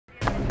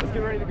Let's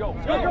get ready to go.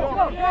 Go, go,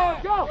 go,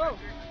 go, go.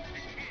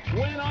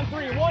 Win on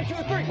 3. 1, 2,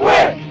 3.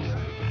 Win!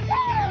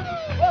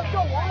 Let's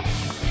go.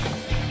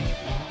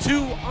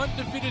 Two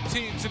undefeated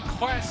teams in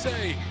Class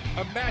A,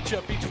 a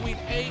matchup between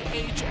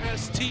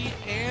AHST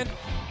and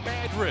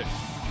Madrid.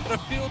 On a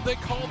field they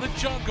call the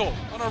Jungle,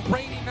 on a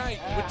rainy night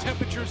with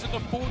temperatures in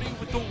the 40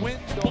 with the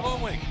winds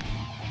blowing.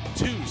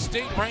 Two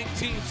state-ranked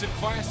teams in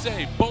Class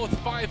A, both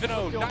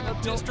 5-0,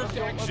 non-district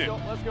action,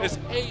 as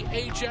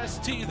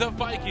AHST, the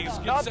Vikings,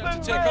 get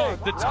set to take on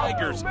the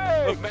Tigers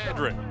of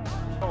Madrid.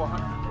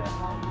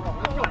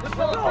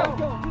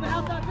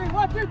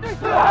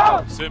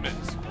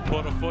 Simmons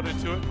put a foot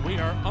into it. We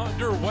are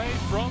underway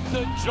from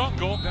the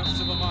Jungle. Next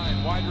to the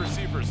line, wide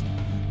receivers,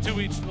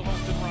 two each to the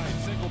left and right,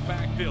 single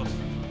backfield.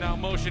 Now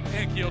motion,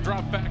 Inky, he'll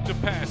drop back to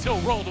pass.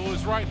 He'll roll to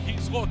his right,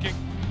 he's looking.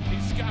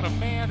 He's got a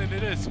man, and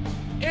it is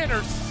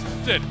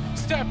intercepted.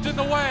 Stepped in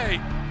the way,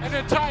 and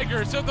the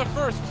Tigers have the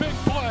first big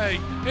play,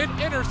 an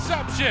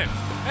interception,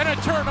 and a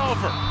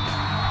turnover.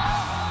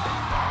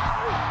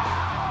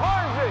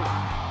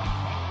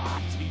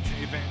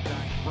 TJ Van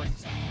Dyke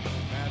brings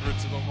Madrid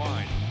to the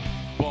line.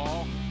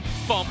 Ball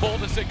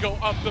fumbled as they go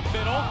up the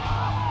middle,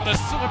 and a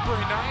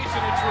slippery night,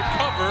 and it's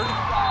recovered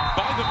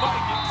by the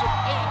Vikings of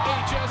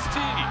AHST.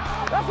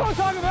 That's what I'm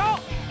talking about.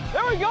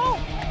 There we go.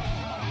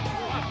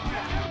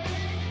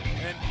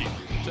 Enke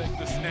will take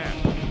the snap.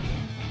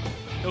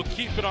 He'll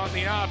keep it on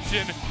the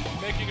option,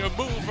 making a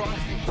move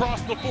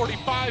across the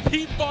 45.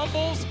 He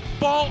fumbles,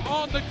 ball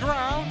on the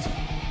ground,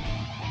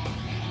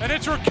 and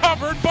it's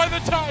recovered by the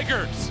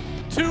Tigers.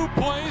 2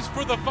 plays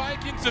for the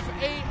Vikings of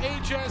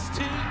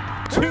AHST,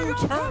 2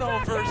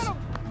 turnovers.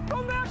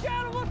 Come back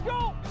at him, let's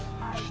go.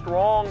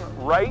 Strong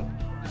right,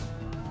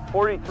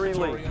 43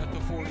 lead. At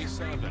the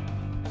 47,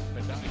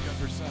 Van Dyke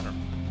under center.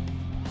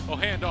 Oh,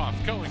 handoff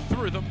going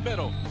through the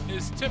middle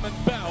is Timon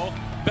Bell.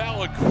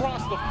 Bell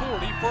across the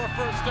 40 for a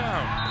first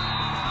down.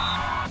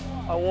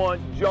 I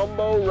want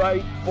jumbo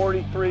right,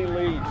 43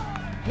 lead.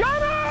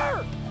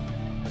 Gunner!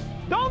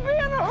 Don't be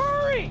in a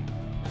hurry!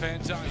 Van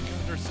Dyke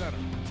under center.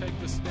 Take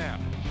the snap.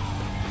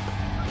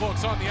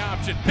 Looks on the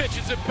option,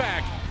 pitches it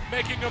back,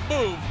 making a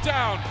move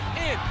down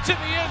into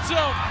the end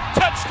zone.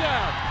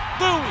 Touchdown!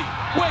 Louis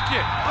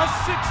Wickett, a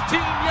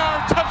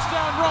 16-yard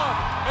touchdown run,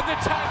 and the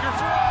Tigers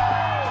are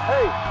up.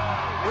 Hey,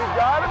 we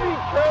gotta be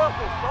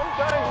careful.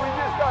 Sometimes we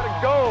just gotta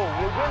go.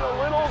 We're getting a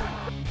little.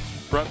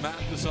 Brett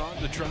Mathis on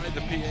to try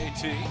the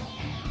PAT.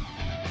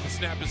 The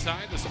snap is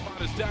high, the spot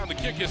is down, the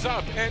kick is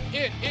up, and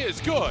it is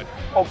good.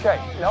 Okay,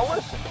 now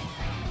listen.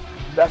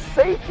 The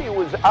safety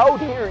was out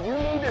here. You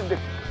needed the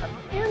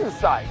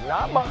inside,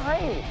 not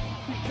behind me.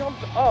 He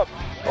jumped up.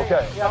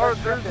 Okay. Yeah,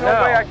 there's no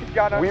way I could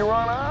got up. We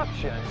run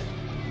option.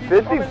 He's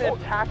 54.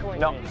 tackling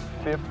No, me.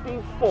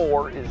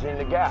 54 is in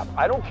the gap.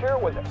 I don't care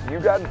what it. You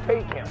got to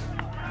take him.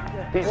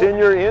 He's in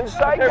your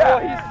inside Okay, gap.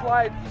 well, he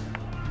slides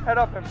head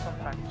up him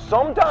sometimes.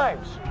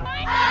 Sometimes.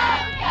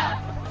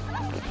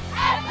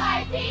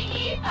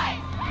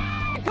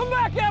 Come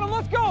back at him,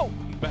 let's go!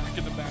 Back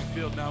in the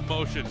backfield now,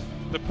 motion.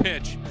 The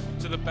pitch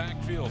to the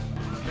backfield,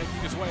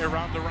 making his way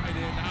around the right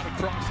end, out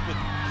across the.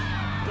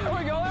 There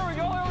we go, there we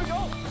go, there we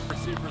go.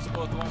 Receivers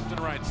both left and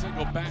right,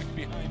 single back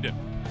behind him.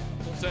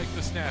 He'll take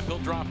the snap, he'll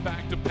drop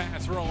back to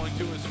pass, rolling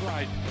to his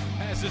right.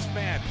 Has his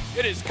man,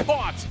 it is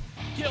caught.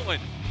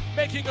 Gillen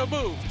making a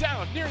move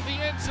down near the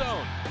end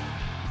zone.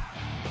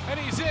 And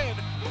he's in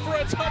for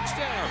a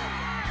touchdown.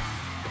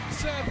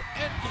 Seth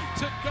Enke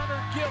to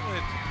Gunnar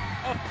Gillen.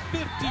 A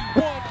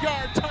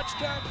 51-yard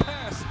touchdown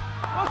pass.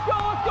 Let's go,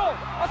 let's go.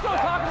 That's what I'm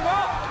talking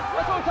about.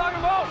 That's what I'm talking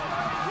about.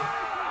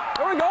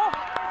 There we go.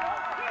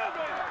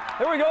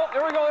 There we go,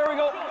 there we go, there we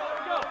go.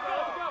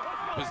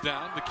 Is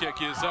down, the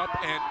kick is up,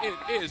 and it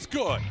is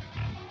good.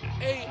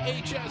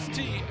 AHST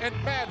and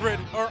Madrid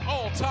are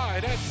all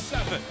tied at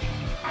 7.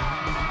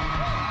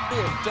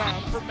 Fourth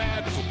down for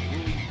Madrid.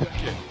 Louis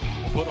Wickett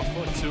will put a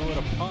foot to it,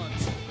 a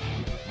punt.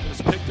 It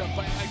is picked up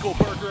by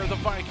Eichelberger of the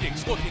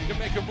Vikings, looking to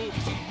make a move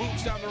as he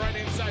moves down the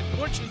right-hand side,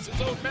 pushes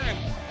his own man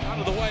out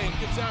of the way and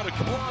gets out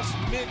across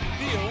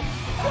midfield.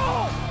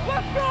 Go!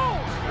 Let's go!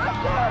 Let's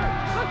go!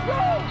 Let's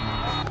go!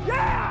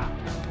 Yeah!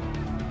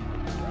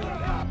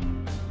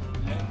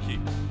 Enke,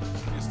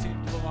 his team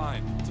to the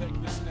line, take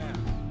the snap.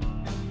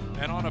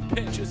 And on a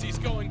pitch as he's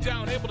going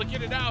down, able to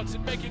get it out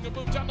and making a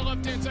move down the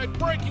left-hand side,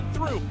 breaking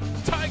through.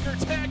 Tiger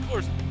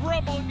tacklers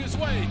rumbling his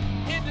way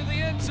into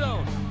the end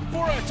zone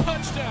for a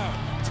touchdown.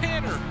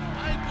 Tanner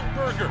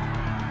Eichelberger,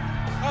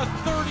 a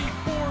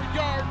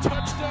 34-yard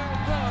touchdown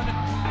run.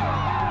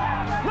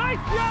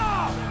 Nice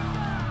job!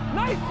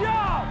 Nice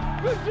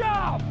job! Good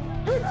job!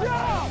 Good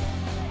job!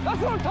 That's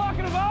what I'm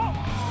talking about!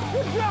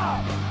 Good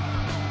job!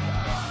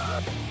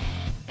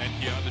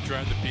 Enke on to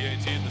drive the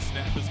PAT, and the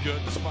snap is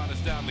good. The spot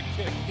is down, the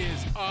kick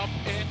is up,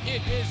 and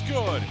it is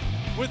good.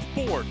 With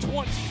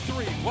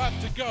 4:23 left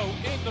to go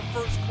in the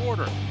first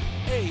quarter.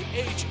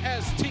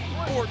 AHST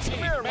 14,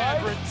 Here,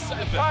 Madrid right?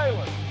 7.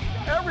 Tyler,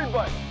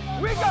 everybody,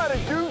 we got to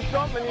do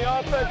something in the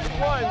offensive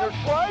line. They're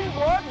trying to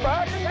block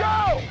back and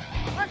go.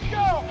 Let's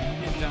go.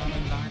 Get down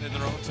at 9 in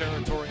their own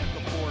territory at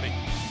the 40.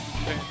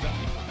 Van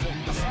Dyke will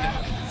take the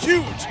snap.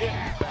 Huge hit.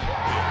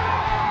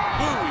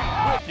 Louis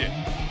Wickett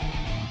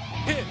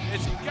hit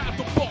as he got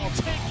the ball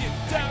taken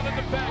down in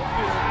the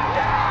backfield.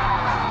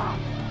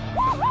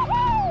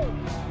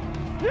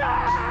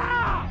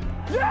 Yeah!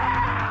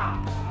 Yeah!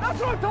 That's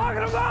what I'm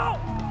talking about!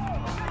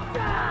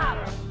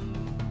 Yeah!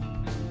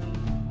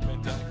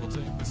 Van Dyke will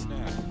take the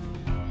snap.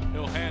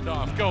 He'll hand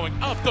off, going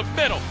up the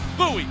middle.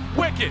 Louis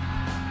Wickett.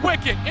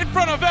 Wickett in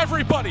front of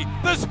everybody.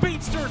 The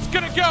speedster's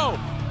gonna go.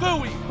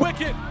 Louis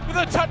Wickett with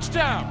a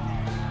touchdown.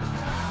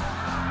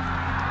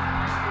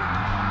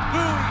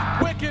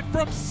 Louis Wickett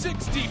from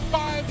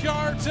 65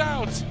 yards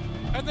out.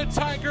 And the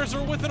Tigers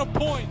are within a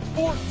point,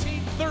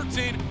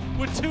 14-13,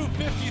 with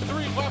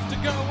 2:53 left to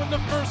go in the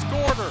first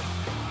quarter.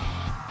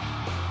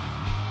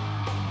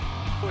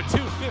 With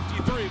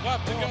 2:53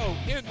 left to go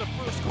in the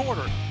first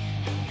quarter,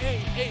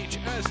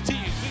 AHST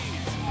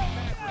leads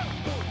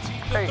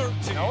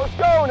 14-13. Now let's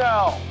go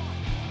now.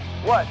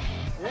 What?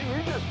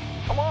 You just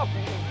come off.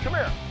 Come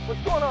here.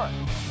 What's going on?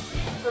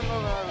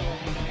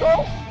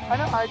 Go. I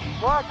know. I just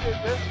blocked it.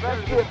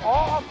 Let's get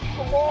off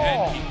the ball.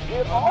 And he,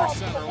 Get under off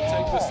center, the will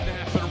take the ball.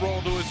 snap and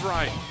roll to his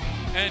right.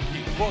 And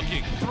he's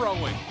looking,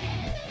 throwing.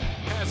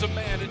 Has a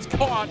man, it's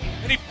caught,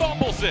 and he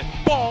fumbles it.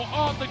 Ball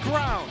on the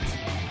ground.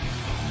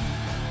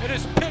 It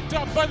is picked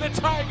up by the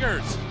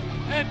Tigers.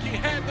 And he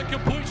had the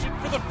completion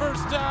for the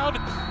first down.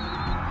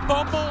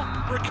 Fumble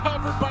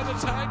recovered by the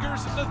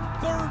Tigers the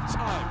third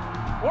time.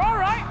 We're all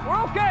right.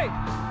 We're okay.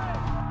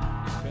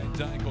 Van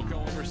Dyke will go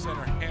under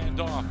center, hand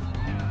off.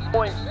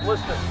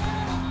 Listen,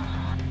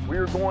 we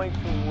are going to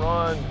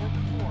run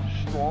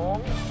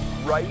strong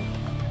right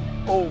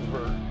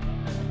over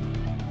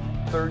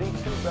 32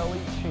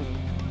 belly cheek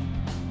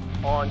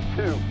on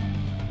 2.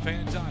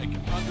 Van Dyke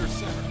under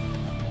center.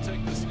 Will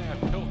take the snap.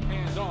 He'll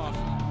hand off.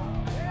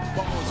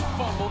 Ball is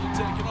fumbled and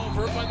taken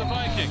over by the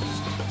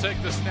Vikings.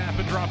 Take the snap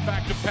and drop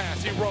back to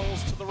pass. He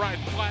rolls to the right,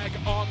 flag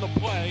on the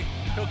play.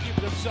 He'll keep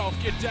it himself,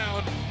 get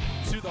down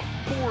to the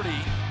 40.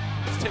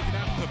 He's taken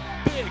out the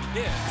big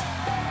hit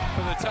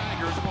for the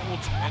Tigers,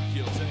 and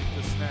he'll take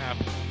the snap.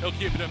 He'll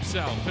keep it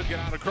himself. He'll get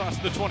out across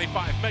the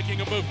 25,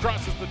 making a move,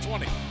 crosses the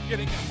 20,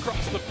 getting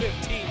across the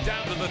 15,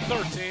 down to the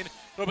 13.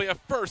 It'll be a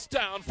first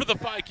down for the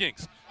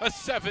Vikings. A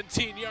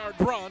 17-yard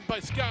run by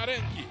Scott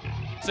Enke.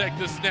 Take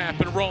the snap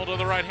and roll to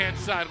the right-hand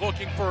side,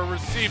 looking for a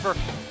receiver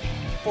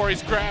before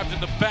he's grabbed in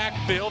the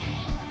backfield.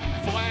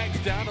 Flags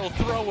down, he'll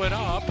throw it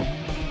up.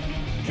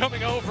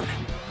 Coming over,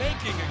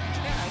 making a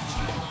catch,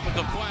 but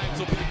the flags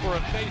will be for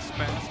a face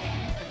mask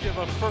and give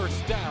a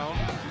first down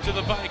to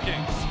the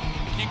Vikings.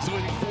 Kings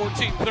leading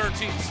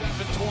 14-13,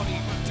 7:20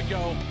 to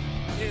go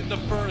in the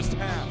first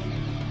half.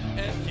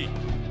 Enke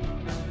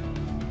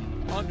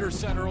under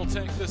center will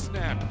take the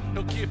snap.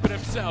 He'll keep it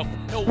himself.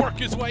 He'll work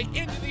his way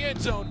into the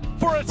end zone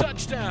for a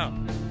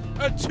touchdown.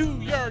 A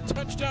 2-yard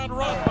touchdown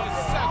run by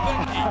Seth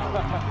Enke.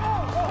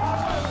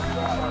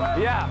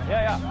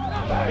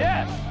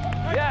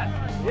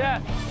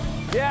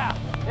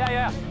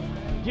 Yeah.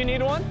 Do you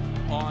need one?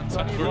 On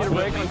time. You need a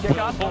break on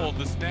kickoff? Hold.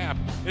 The snap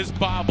is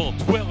bobbled.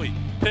 Twilly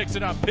picks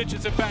it up,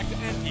 pitches it back to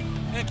Enke.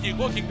 Enke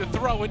looking to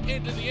throw it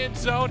into the end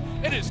zone.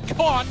 It is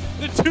caught.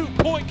 The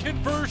 2-point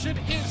conversion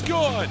is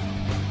good.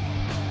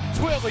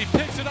 Twilly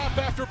picks it up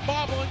after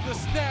bobbling the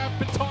snap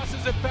and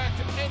tosses it back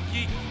to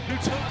Enke, who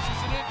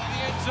tosses it into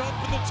the end zone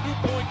for the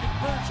 2-point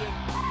conversion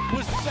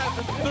with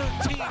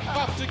 7:13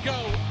 left to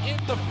go in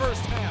the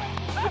first half.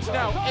 It's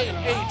now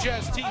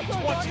AHST 22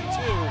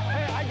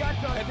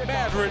 and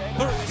Madrid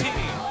 13.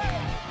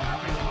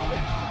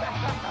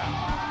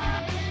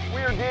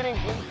 We are getting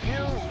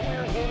confused. We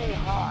are getting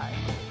high.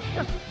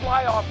 Just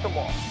fly off the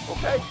ball,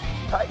 okay?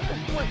 Tighten the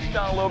switch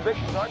down a little bit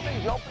because aren't they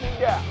jumping in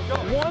gas?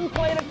 One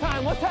play at a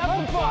time. Let's have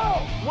some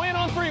fun. Win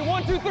on 3.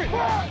 1, 2, 3.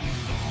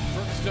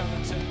 First down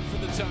and 10 for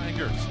the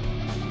Tigers.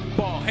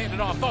 Ball handed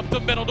off up the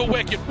middle to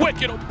Wickett.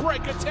 Wickett will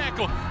break a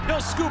tackle.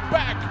 He'll scoop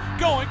back,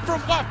 going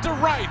from left to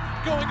right,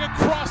 going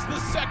across the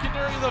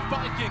secondary of the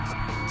Vikings,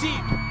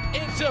 deep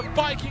into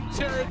Viking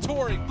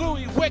territory.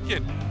 Louis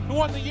Wickett, who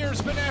on the year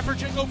has been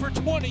averaging over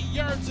 20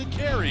 yards a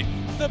carry.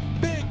 The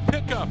big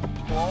pickup.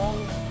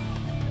 Strong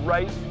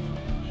right.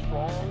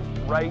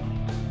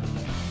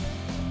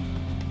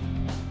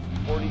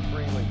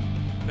 43 lead.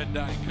 Van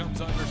Dyke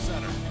comes under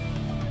center.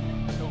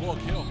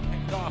 He'll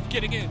hand off,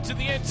 getting into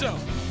the end zone.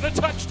 And a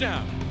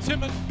touchdown.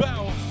 Timon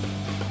Bell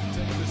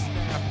take the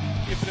snap,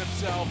 keep it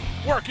himself,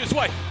 work his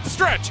way,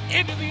 stretch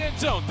into the end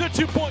zone. The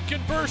 2-point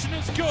conversion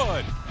is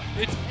good.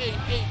 It's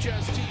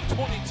AHST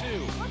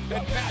 22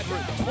 and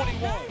Madrid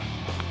 21.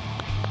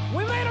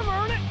 We made him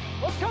earn it.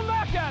 Let's come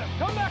back at him.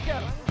 Come back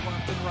at him.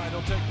 Left and right,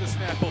 he'll take the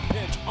snap, he'll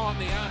pitch on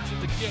the option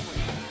to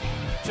Gimli.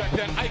 Check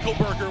that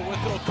Eichelberger with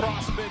a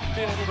cross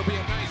midfield. It'll be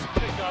a nice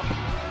pickup.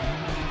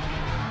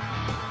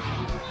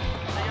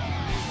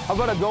 How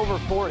about a go over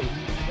 40?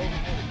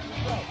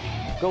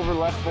 Go over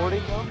left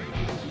 40?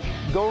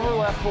 Go over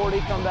left 40,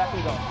 come back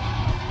and go.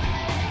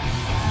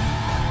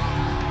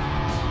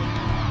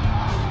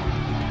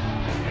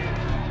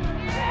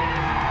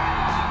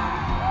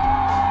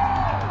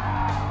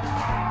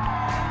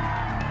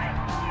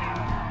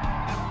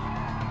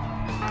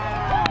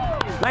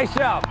 Nice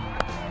job.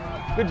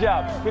 Good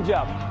job. Good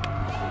job.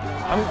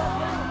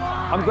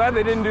 I'm glad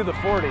they didn't do the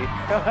 40. Me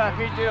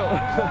too.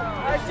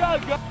 Nice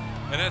job, guys.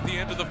 And at the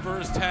end of the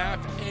first half,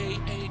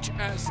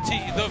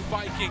 AHST, the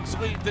Vikings,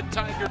 lead the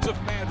Tigers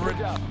of Madrid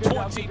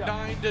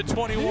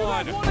 29-21. Do you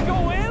guys want to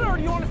go in or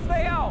do you want to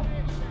stay out?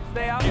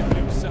 Stay out. Give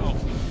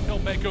himself. He'll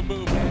make a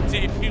move in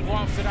deep. He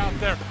lofts it out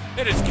there.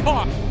 It is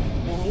caught.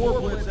 For more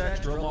Blitz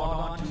Extra,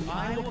 log on to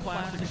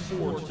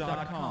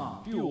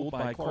iowaplasticsports.com, fueled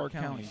by Clark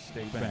County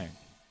State Bank.